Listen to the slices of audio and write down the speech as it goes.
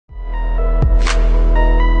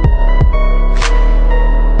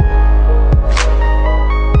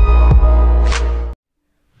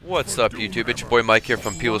What's up, YouTube? It's your boy Mike here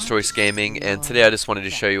from PeoplesChoiceGaming, and today I just wanted to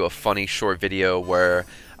show you a funny short video where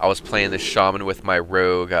I was playing the Shaman with my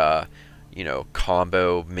Rogue,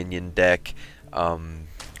 Combo Minion deck,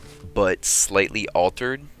 but slightly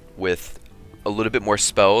altered with a little bit more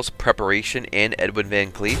spells, Preperation, and Edwin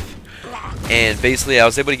VanCleef. And basically I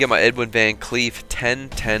was able to get my Edwin VanCleef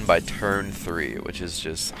 10-10 by turn 3, which is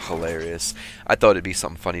just hilarious. I thought it'd be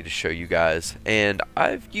something funny to show you guys. And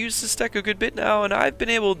I've used this deck a good bit now, and I've been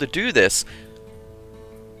able to do this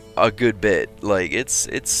a good bit. Like,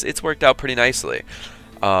 it's worked out pretty nicely.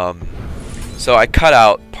 So I cut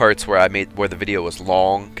out parts where the video was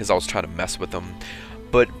long because I was trying to mess with them.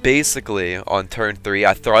 But basically on turn 3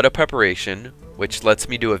 I throw out a Preparation, which lets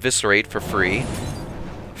me do Eviscerate for free,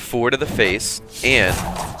 4 to the face, and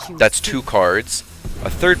that's 2 cards, a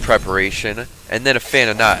third Preparation, and then a Fan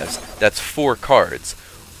of Knives. That's 4 cards,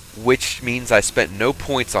 which means I spent no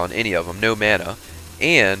points on any of them, no mana,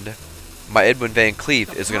 and my Edwin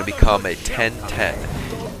VanCleef is going to become a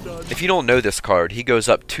 10-10. If you don't know this card, he goes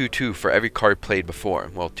up 2-2 for every card played before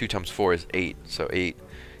him. Well, 2 times 4 is 8, so 8.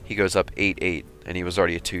 He goes up 8-8, and he was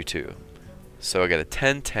already a 2-2. So I got a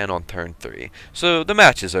 10-10 on turn 3. So the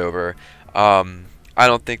match is over. I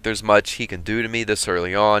don't think there's much he can do to me this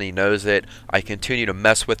early on. He knows it. I continue to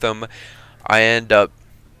mess with him. I end up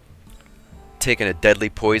taking a deadly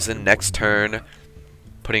poison next turn,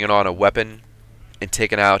 putting it on a weapon, and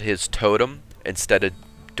taking out his totem instead of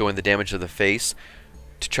doing the damage to the face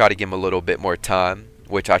to try to give him a little bit more time,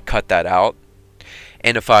 which I cut that out.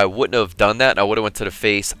 And if I wouldn't have done that and I would have went to the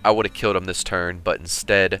face, I would have killed him this turn, but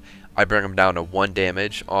instead I bring him down to 1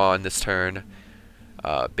 damage on this turn.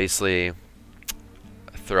 Basically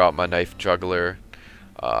throw out my Knife Juggler.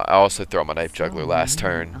 I also throw out my Knife Juggler last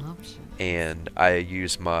turn, and I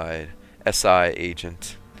use my SI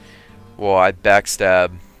agent. Well, I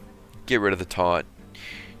backstab, get rid of the taunt,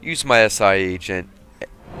 use my SI agent,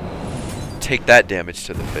 take that damage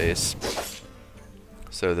to the face.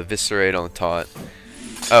 So the Eviscerate on the taunt.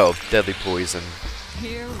 Oh, deadly poison.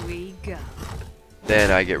 Here we go.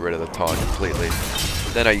 Then I get rid of the taunt completely.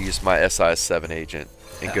 Then I use my SI7 agent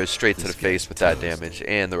and go straight to the face with that damage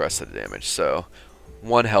and the rest of the damage. So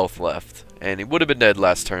 1 health left, and he would have been dead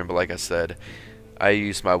last turn, but like I said, I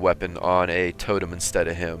used my weapon on a totem instead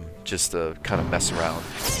of him just to kind of mess around.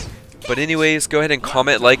 But anyways, go ahead and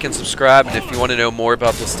comment, like, and subscribe, and if you want to know more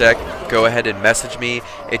about this deck, go ahead and message me.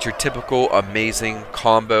 It's your typical amazing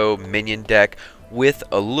combo minion deck with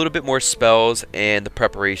a little bit more spells and the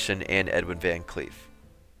Preparation and Edwin VanCleef.